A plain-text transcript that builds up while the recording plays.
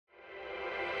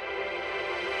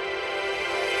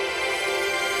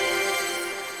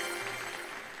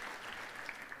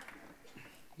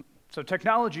So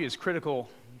technology is critical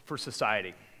for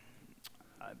society.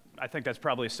 I think that's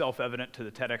probably self-evident to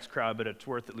the TEDx crowd, but it's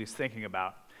worth at least thinking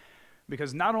about.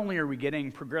 Because not only are we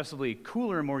getting progressively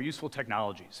cooler and more useful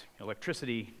technologies,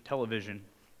 electricity, television,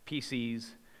 PCs,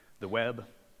 the web,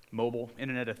 mobile,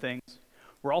 Internet of Things,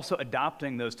 we're also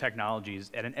adopting those technologies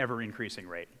at an ever-increasing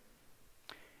rate.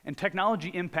 And technology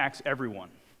impacts everyone.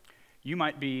 You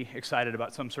might be excited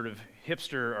about some sort of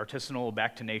hipster, artisanal,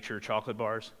 back-to-nature chocolate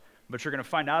bars, but you're going to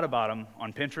find out about them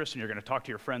on Pinterest, and you're going to talk to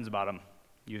your friends about them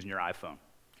using your iPhone.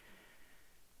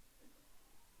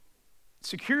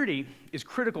 Security is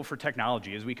critical for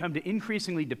technology. As we come to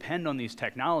increasingly depend on these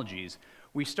technologies,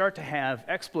 we start to have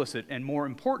explicit and, more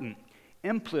important,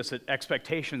 implicit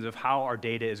expectations of how our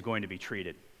data is going to be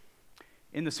treated.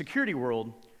 In the security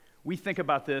world, we think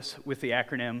about this with the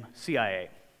acronym CIA.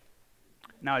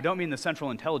 Now, I don't mean the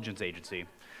Central Intelligence Agency.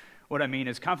 What I mean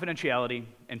is confidentiality,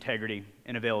 integrity,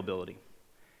 and availability.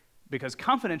 Because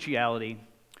confidentiality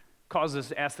causes us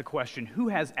to ask the question, who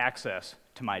has access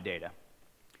to my data?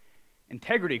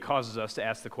 Integrity causes us to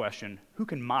ask the question, who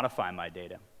can modify my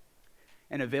data?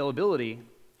 And availability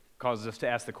causes us to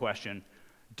ask the question,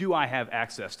 do I have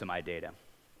access to my data?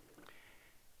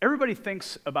 Everybody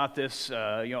thinks about this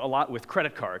a lot with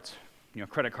credit cards,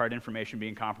 credit card information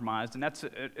being compromised, and that's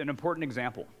an important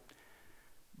example.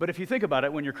 But if you think about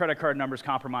it, when your credit card number is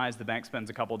compromised, the bank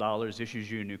spends a couple dollars, issues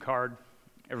you a new card,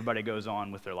 everybody goes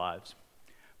on with their lives.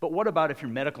 But what about if your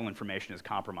medical information is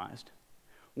compromised?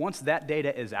 Once that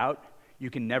data is out, you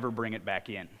can never bring it back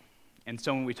in. And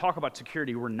so when we talk about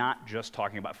security, we're not just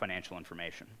talking about financial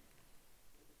information.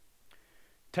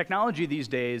 Technology these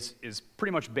days is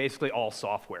pretty much basically all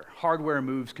software. Hardware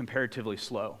moves comparatively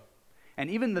slow.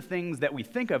 And even the things that we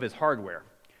think of as hardware,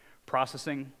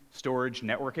 processing, storage,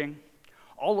 networking,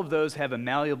 all of those have a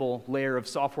malleable layer of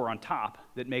software on top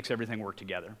that makes everything work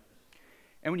together.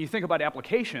 And when you think about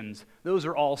applications, those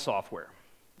are all software.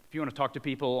 If you want to talk to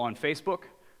people on Facebook,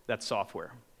 that's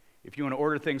software. If you want to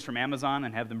order things from Amazon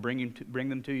and have them bring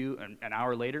them to you an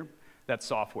hour later, that's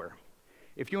software.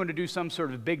 If you want to do some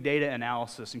sort of big data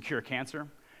analysis and cure cancer,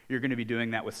 you're going to be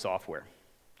doing that with software.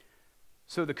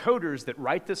 So the coders that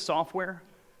write this software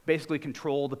basically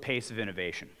control the pace of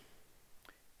innovation.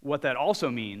 What that also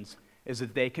means is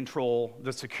that they control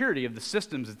the security of the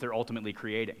systems that they're ultimately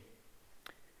creating.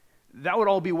 That would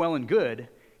all be well and good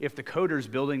if the coders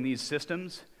building these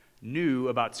systems knew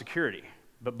about security,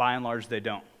 but by and large they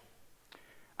don't.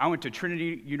 I went to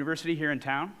Trinity University here in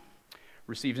town,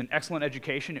 received an excellent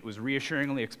education. It was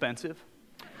reassuringly expensive.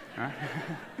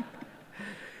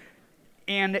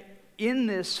 And in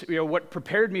this, what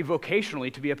prepared me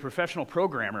vocationally to be a professional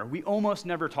programmer, we almost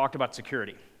never talked about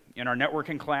security. In our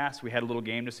networking class, we had a little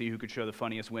game to see who could show the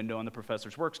funniest window on the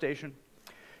professor's workstation.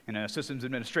 In a systems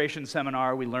administration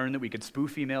seminar, we learned that we could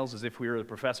spoof emails as if we were the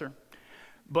professor.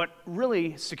 But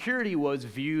really, security was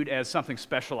viewed as something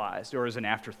specialized or as an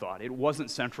afterthought. It wasn't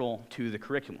central to the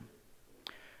curriculum.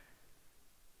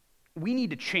 We need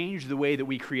to change the way that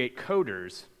we create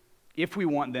coders if we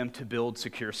want them to build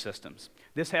secure systems.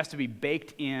 This has to be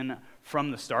baked in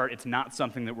from the start. It's not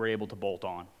something that we're able to bolt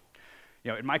on.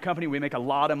 In my company, we make a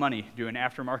lot of money doing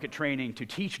aftermarket training to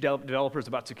teach developers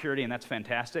about security, and that's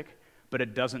fantastic, but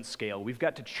it doesn't scale. We've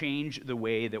got to change the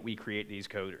way that we create these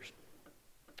coders.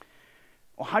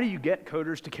 Well, how do you get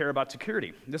coders to care about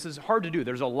security? This is hard to do.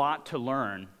 There's a lot to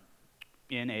learn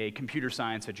in a computer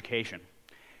science education.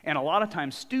 And a lot of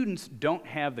times, students don't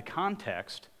have the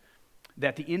context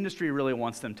that the industry really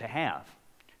wants them to have.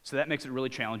 So that makes it really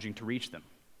challenging to reach them.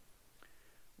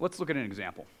 Let's look at an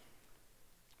example.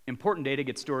 Important data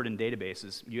gets stored in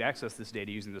databases. You access this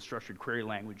data using the structured query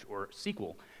language, or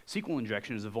SQL. SQL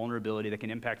injection is a vulnerability that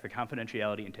can impact the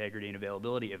confidentiality, integrity, and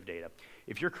availability of data.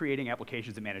 If you're creating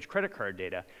applications that manage credit card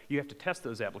data, you have to test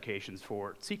those applications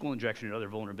for SQL injection and other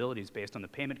vulnerabilities based on the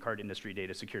Payment Card Industry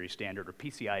Data Security Standard, or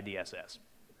PCI DSS.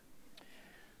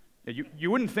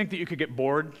 You wouldn't think that you could get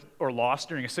bored or lost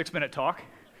during a 6-minute talk.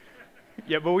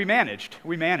 Yeah, but we managed.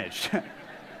 We managed.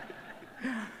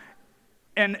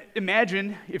 And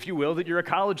imagine, if you will, that you're a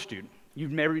college student.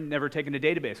 You've never taken a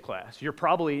database class. You're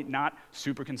probably not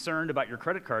super concerned about your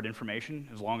credit card information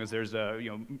as long as there's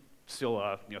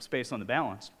still space on the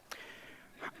balance.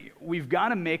 We've got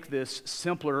to make this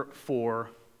simpler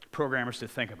for programmers to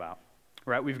think about,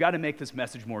 right? We've got to make this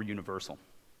message more universal.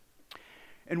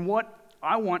 And what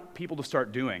I want people to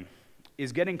start doing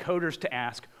is getting coders to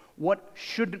ask, what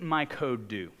should my code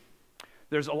do?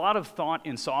 There's a lot of thought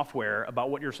in software about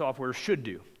what your software should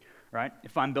do, right?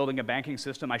 If I'm building a banking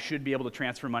system, I should be able to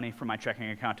transfer money from my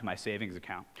checking account to my savings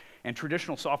account. And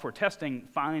traditional software testing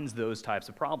finds those types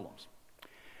of problems.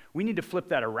 We need to flip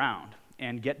that around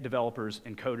and get developers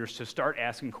and coders to start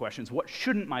asking questions, what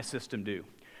shouldn't my system do?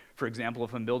 For example,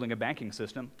 if I'm building a banking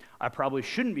system, I probably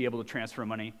shouldn't be able to transfer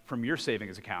money from your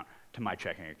savings account to my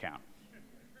checking account.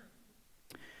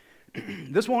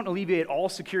 This won't alleviate all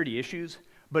security issues,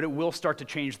 but it will start to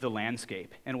change the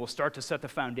landscape, and it will start to set the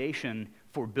foundation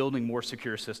for building more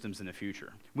secure systems in the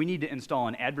future. We need to install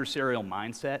an adversarial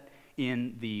mindset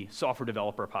in the software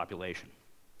developer population.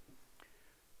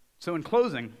 So in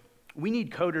closing, we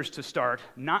need coders to start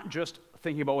not just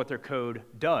thinking about what their code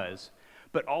does,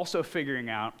 but also figuring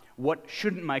out what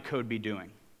shouldn't my code be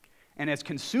doing. And as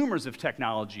consumers of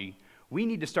technology, we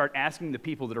need to start asking the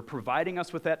people that are providing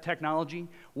us with that technology,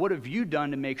 what have you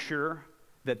done to make sure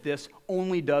that this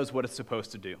only does what it's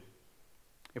supposed to do?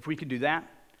 If we can do that,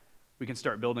 we can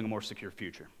start building a more secure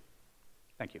future.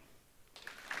 Thank you.